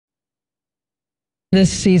This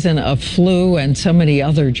season of flu and so many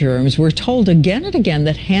other germs, we're told again and again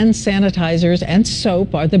that hand sanitizers and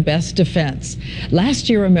soap are the best defense. Last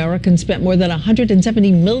year, Americans spent more than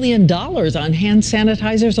 $170 million on hand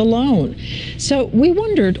sanitizers alone. So we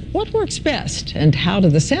wondered what works best and how do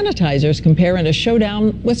the sanitizers compare in a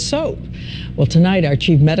showdown with soap? Well, tonight, our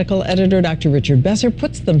chief medical editor, Dr. Richard Besser,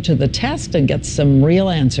 puts them to the test and gets some real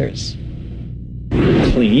answers.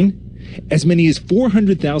 Clean? As many as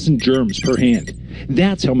 400,000 germs per hand.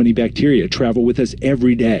 That's how many bacteria travel with us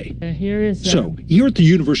every day. Here at the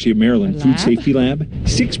University of Maryland Food Safety Lab,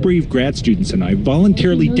 6 brave grad students and I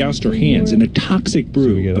voluntarily doused our hands in a toxic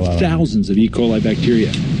brew of thousands of E. coli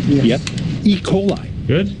bacteria. Yes. Yep, E. coli.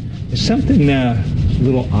 Good. There's something a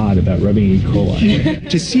little odd about rubbing E. coli.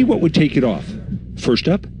 To see what would take it off. First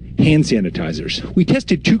up, hand sanitizers. We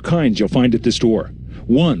tested 2 kinds you'll find at the store.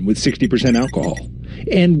 One with 60% alcohol,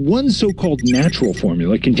 and one so-called natural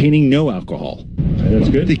formula containing no alcohol. That's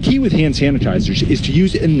good. The key with hand sanitizers is to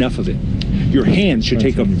use enough of it. Your hands should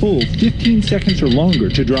take a full 15 seconds or longer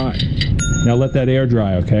to dry. Now let that air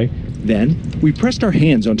dry, okay? Then, we pressed our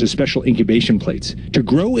hands onto special incubation plates to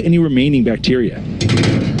grow any remaining bacteria.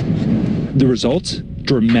 The results?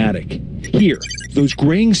 Dramatic. Here, those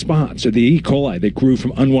graying spots are the E. coli that grew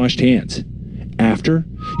from unwashed hands. After,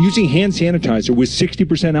 using hand sanitizer with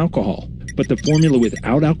 60% alcohol, but the formula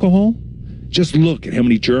without alcohol? Just look at how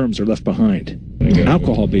many germs are left behind.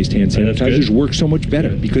 Alcohol-based hand sanitizers work so much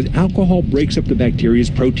better because alcohol breaks up the bacteria's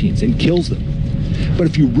proteins and kills them. But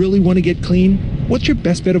if you really want to get clean, what's your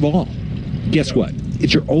best bet of all? Guess what?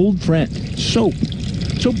 It's your old friend, soap.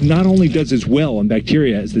 Soap not only does as well on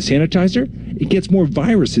bacteria as the sanitizer, it gets more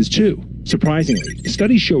viruses too. Surprisingly,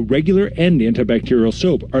 studies show regular and antibacterial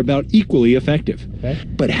soap are about equally effective.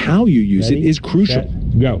 But how you use it is crucial.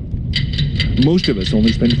 Go. Most of us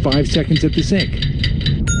only spend 5 seconds at the sink.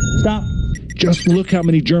 Stop. Just look how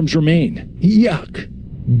many germs remain. Yuck.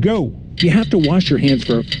 Go. You have to wash your hands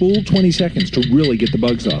for a full 20 seconds to really get the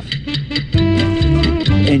bugs off.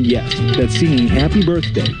 And yes, that's singing happy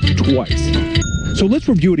birthday twice. So let's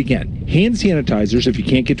review it again. Hand sanitizers if you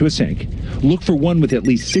can't get to a sink. Look for one with at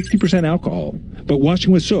least 60% alcohol. But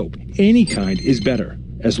washing with soap, any kind, is better,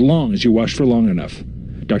 as long as you wash for long enough.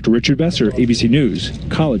 Dr. Richard Besser, ABC News,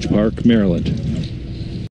 College Park, Maryland.